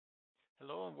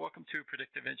and welcome to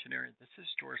Predictive Engineering. This is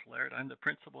George Laird. I'm the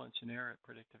Principal Engineer at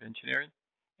Predictive Engineering,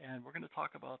 and we're going to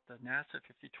talk about the NASA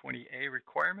 5020A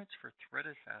requirements for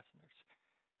threaded fasteners.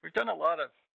 We've done a lot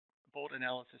of bolt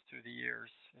analysis through the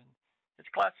years, and it's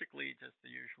classically just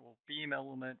the usual beam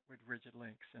element with rigid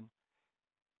links, and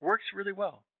works really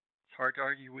well. It's hard to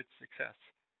argue with success,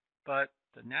 but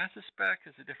the NASA spec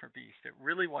is a different beast. It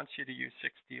really wants you to use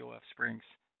 6 DOF springs,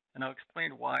 and I'll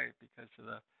explain why, because of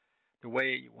the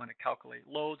way you want to calculate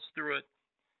loads through it.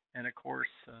 And of course,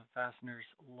 fasteners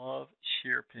love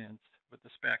shear pins with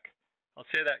the spec. I'll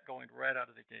say that going right out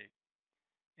of the gate.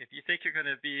 If you think you're going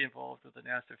to be involved with the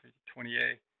NASA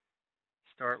 5020A,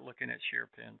 start looking at shear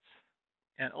pins.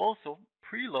 And also,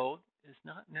 preload is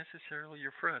not necessarily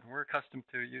your friend. We're accustomed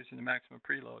to using the maximum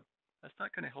preload. That's not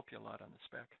going to help you a lot on the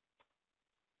spec.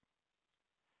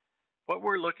 What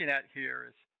we're looking at here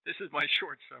is, this is my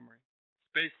short summary.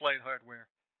 Spaceflight hardware.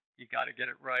 You got to get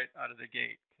it right out of the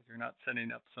gate because you're not sending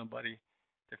up somebody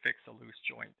to fix a loose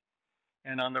joint.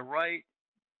 And on the right,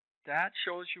 that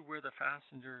shows you where the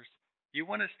fasteners, you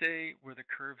want to stay where the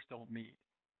curves don't meet.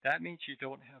 That means you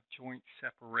don't have joint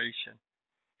separation.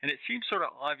 And it seems sort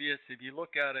of obvious if you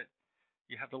look at it,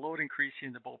 you have the load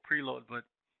increasing, the bolt preload, but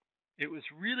it was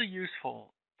really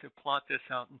useful to plot this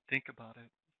out and think about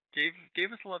it. Gave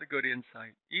us a lot of good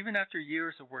insight. Even after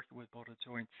years of working with bolted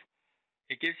joints,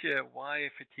 it gives you why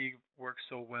fatigue works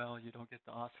so well. You don't get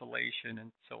the oscillation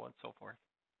and so on and so forth.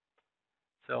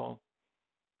 So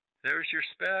there's your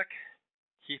spec.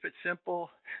 Keep it simple.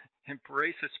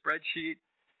 Embrace a spreadsheet.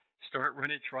 Start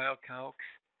running trial calcs.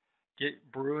 Get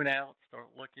Bruin out. Start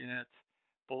looking at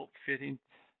bolt fitting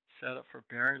setup for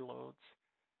bearing loads.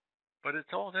 But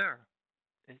it's all there.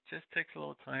 It just takes a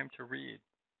little time to read.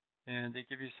 And they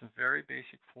give you some very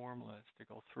basic formulas to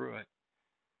go through it.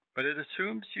 But it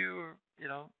assumes you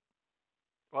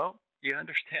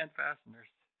understand fasteners.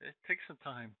 It takes some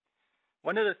time.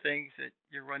 One of the things that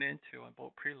you run into on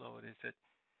bolt preload is that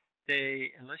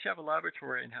unless you have a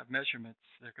laboratory and have measurements,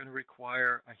 they're going to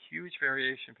require a huge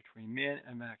variation between min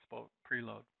and max bolt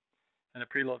preload, and a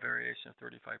preload variation of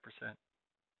 35%.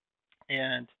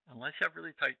 And unless you have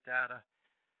really tight data,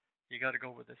 you got to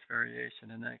go with this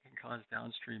variation, and that can cause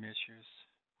downstream issues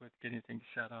with getting things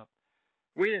set up.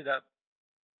 We ended up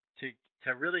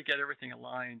to really get everything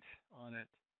aligned on it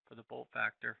for the bolt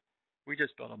factor, we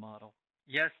just built a model.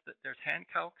 Yes, there's hand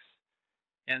calcs,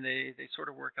 and they sort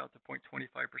of work out to 0.25%,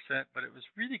 but it was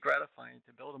really gratifying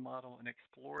to build a model and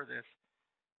explore this,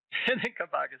 and then come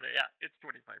back and say, yeah, it's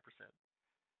 25%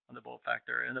 on the bolt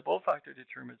factor. And the bolt factor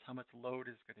determines how much load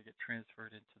is going to get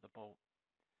transferred into the bolt.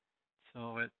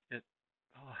 So it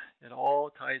all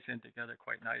ties in together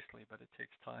quite nicely, but it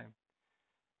takes time.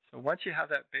 So once you have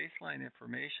that baseline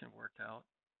information worked out,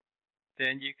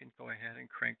 then you can go ahead and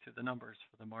crank to the numbers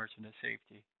for the margin of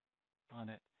safety on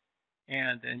it.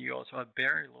 And then you also have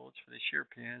bearing loads for the shear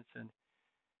pins, and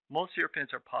most shear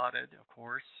pins are potted, of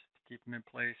course, to keep them in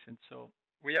place. And so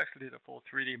we actually did a full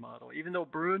 3D model. Even though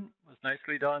Bruin was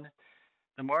nicely done,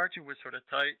 the margin was sort of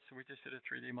tight, so we just did a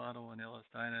 3D model in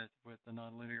LS-DYNA with the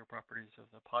nonlinear properties of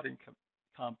the potting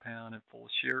compound and full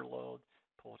shear load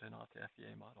pulled in off the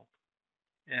FEA model.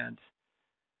 And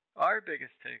our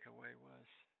biggest takeaway was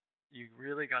you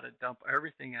really got to dump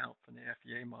everything out from the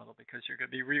FEA model because you're going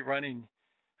to be rerunning,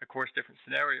 of course, different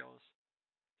scenarios.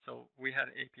 So we had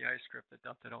an API script that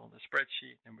dumped it all in the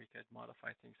spreadsheet, and we could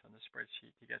modify things on the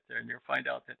spreadsheet to get there. And you'll find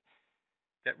out that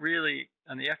really,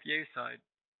 on the FEA side,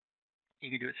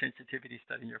 you can do a sensitivity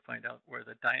study, and you'll find out where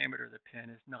the diameter of the pin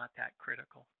is not that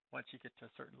critical once you get to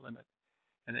a certain limit.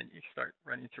 And then you start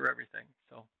running through everything.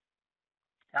 So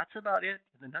that's about it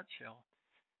in a nutshell.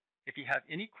 If you have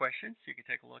any questions, you can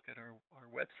take a look at our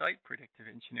website, Predictive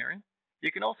Engineering.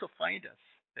 You can also find us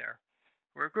there.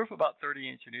 We're a group of about 30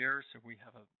 engineers, so we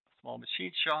have a small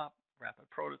machine shop,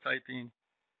 rapid prototyping.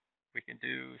 We can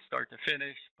do start to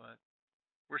finish, but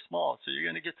we're small, so you're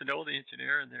going to get to know the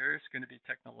engineer, and there's going to be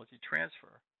technology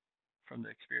transfer from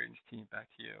the experienced team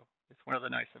back to you. It's one of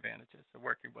the nice advantages of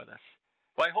working with us.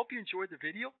 Well, I hope you enjoyed the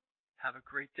video. Have a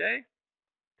great day.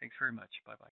 Thanks very much.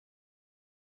 Bye-bye.